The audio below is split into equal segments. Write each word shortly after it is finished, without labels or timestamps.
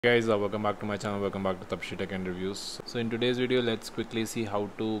Guys, welcome back to my channel. Welcome back to Tapshi Tech and Reviews. So in today's video, let's quickly see how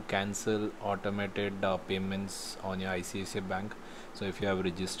to cancel automated payments on your ICICI bank. So if you have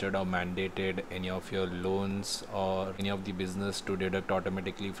registered or mandated any of your loans or any of the business to deduct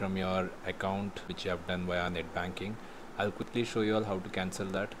automatically from your account which you have done via net banking, I'll quickly show you all how to cancel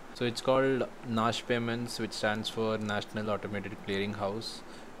that. So it's called NACH payments, which stands for National Automated Clearing House,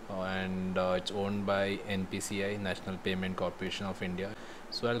 and it's owned by NPCI, National Payment Corporation of India.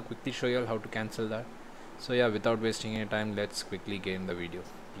 So I'll quickly show you all how to cancel that. So yeah, without wasting any time, let's quickly get in the video.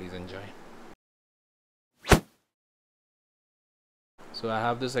 Please enjoy. So I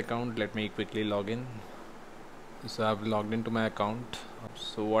have this account. Let me quickly log in. So I've logged into my account.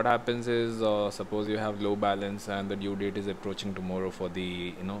 So what happens is, suppose you have low balance and the due date is approaching tomorrow for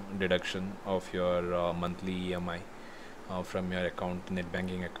the deduction of your monthly EMI from your account, net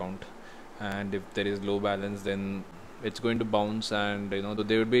banking account. And if there is low balance, then it's going to bounce, and so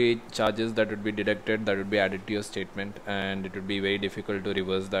there would be charges that would be deducted, that would be added to your statement, and it would be very difficult to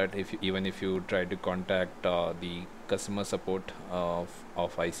reverse that even if you try to contact the customer support of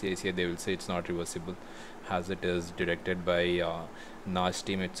ICICI. They will say it's not reversible as it is deducted by NACH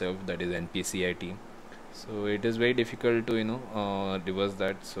team itself, that is NPCI team. So it is very difficult to reverse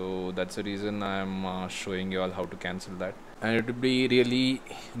that. So that's the reason I'm showing you all how to cancel that. And it would be really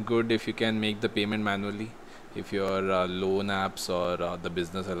good if you can make the payment manually. If your loan apps or the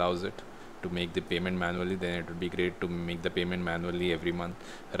business allows it to make the payment manually, then it would be great to make the payment manually every month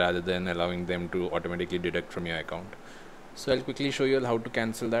rather than allowing them to automatically deduct from your account. So I'll quickly show you how to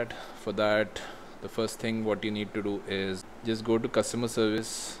cancel that. For that, the first thing what you need to do is just go to customer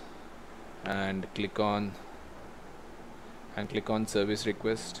service and click on service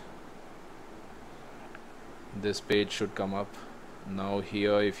request. This page should come up. Now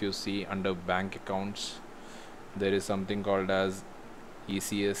here, if you see under bank accounts, there is something called as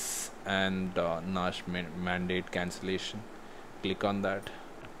ECS and NACH mandate cancellation. Click on that.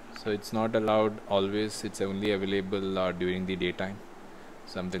 So it's not allowed always, it's only available during the daytime,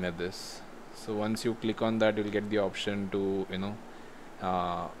 something like this. So once you click on that, you'll get the option to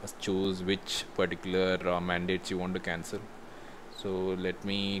choose which particular mandates you want to cancel. So let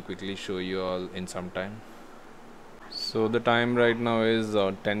me quickly show you all in some time. So the time right now is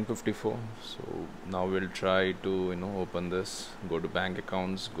 10:54. So now we'll try to open this. Go to bank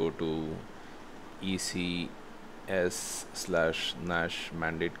accounts, go to ECS/NACH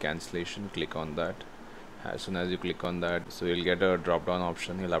mandate cancellation. Click on that. As soon as you click on that, so you'll get a drop down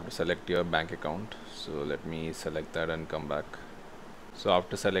option. You'll have to select your bank account. So let me select that and come back. So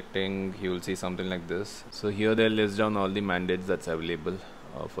after selecting, you will see something like this. So here they'll list down all the mandates that's available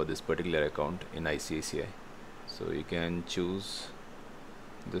for this particular account in ICICI. So you can choose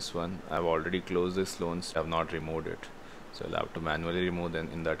this one. I've already closed this loans, I've not removed it, so I'll have to manually remove them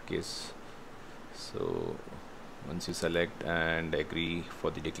in that case. So once you select and agree for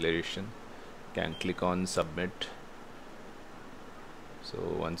the declaration, you can click on submit. So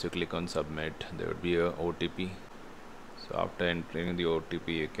once you click on submit, there would be a OTP. So after entering the OTP,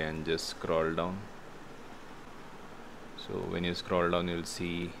 you can just scroll down. So when you scroll down, you'll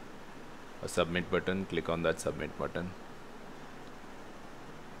see a submit button. Click on that submit button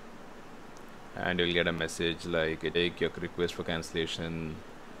and you'll get a message like, take your request for cancellation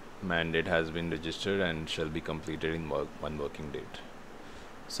mandate has been registered and shall be completed in one working date.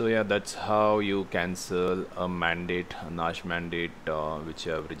 So yeah, that's how you cancel a mandate, a NACH mandate which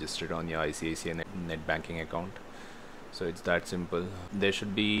you have registered on your ICICI net banking account. So it's that simple. There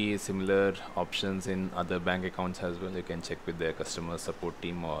should be similar options in other bank accounts as well. You can check with their customer support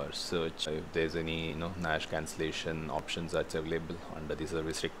team or search if there's any NACH cancellation options that's available under the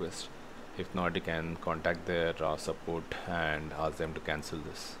service request. If not, you can contact their support and ask them to cancel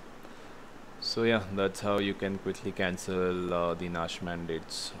this. So yeah, that's how you can quickly cancel the NACH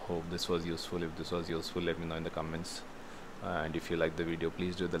mandates. Hope this was useful. If this was useful, let me know in the comments. And if you like the video,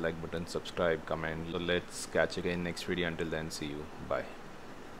 please do the like button, subscribe, comment. So let's catch again next video. Until then, see you. Bye.